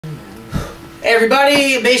Hey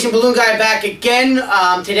everybody, Amazing Balloon Guy back again.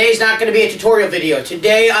 Today's not going to be a tutorial video.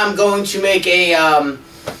 Today I'm going to make a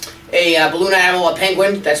balloon animal, a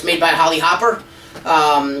penguin, that's made by Holly Hopper. And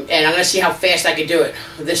I'm going to see how fast I can do it.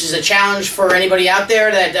 This is a challenge for anybody out there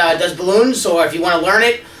that does balloons, or if you want to learn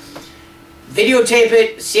it, videotape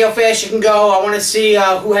it, see how fast you can go. I want to see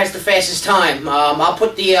who has the fastest time. I'll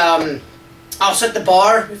put the, I'll set the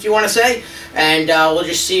bar, if you want to say, and we'll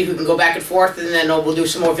just see who can go back and forth, and then we'll do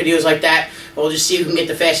some more videos like that. We'll just see who can get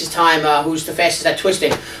the fastest time, who's the fastest at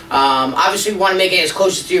twisting. Obviously, we want to make it as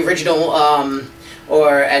close to the original,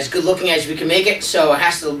 or as good looking as we can make it, so it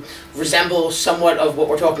has to resemble somewhat of what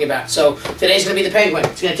we're talking about. So today's going to be the penguin.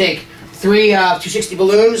 It's going to take 3 260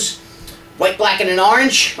 balloons, white, black, and an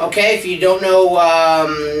orange. Okay, if you don't know how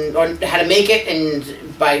to make it,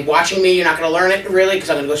 and by watching me, you're not going to learn it really, because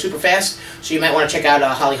I'm going to go super fast. So you might want to check out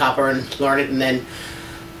Holly Hopper and learn it, and then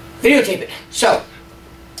videotape it. So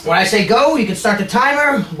when I say go, you can start the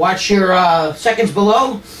timer. Watch your seconds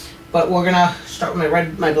below. But we're going to start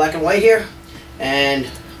with my black and white here. And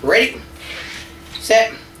ready,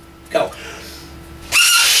 set, go.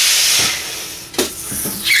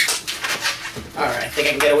 Alright, I think I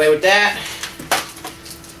can get away with that.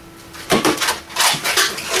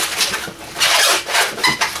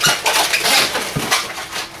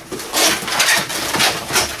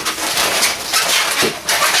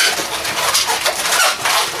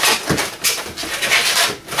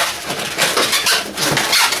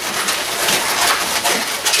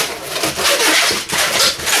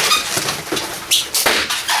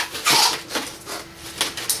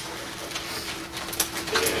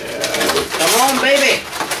 Come on, baby.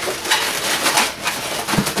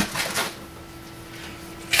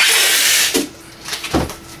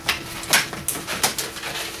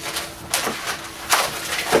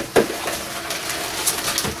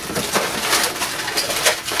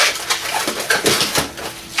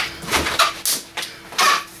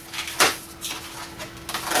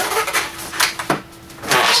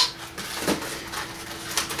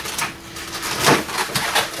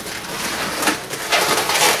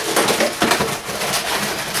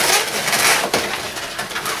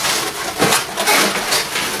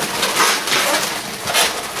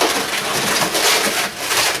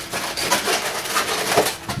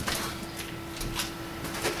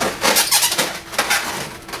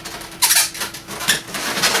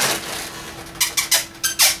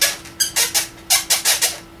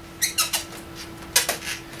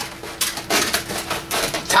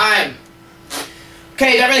 Time.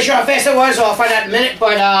 Okay, not really sure how fast it was, so I'll find out in a minute,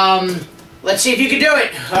 but let's see if you can do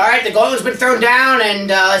it. Alright, the gauntlet's been thrown down, and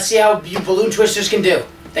let's see how you balloon twisters can do.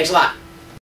 Thanks a lot.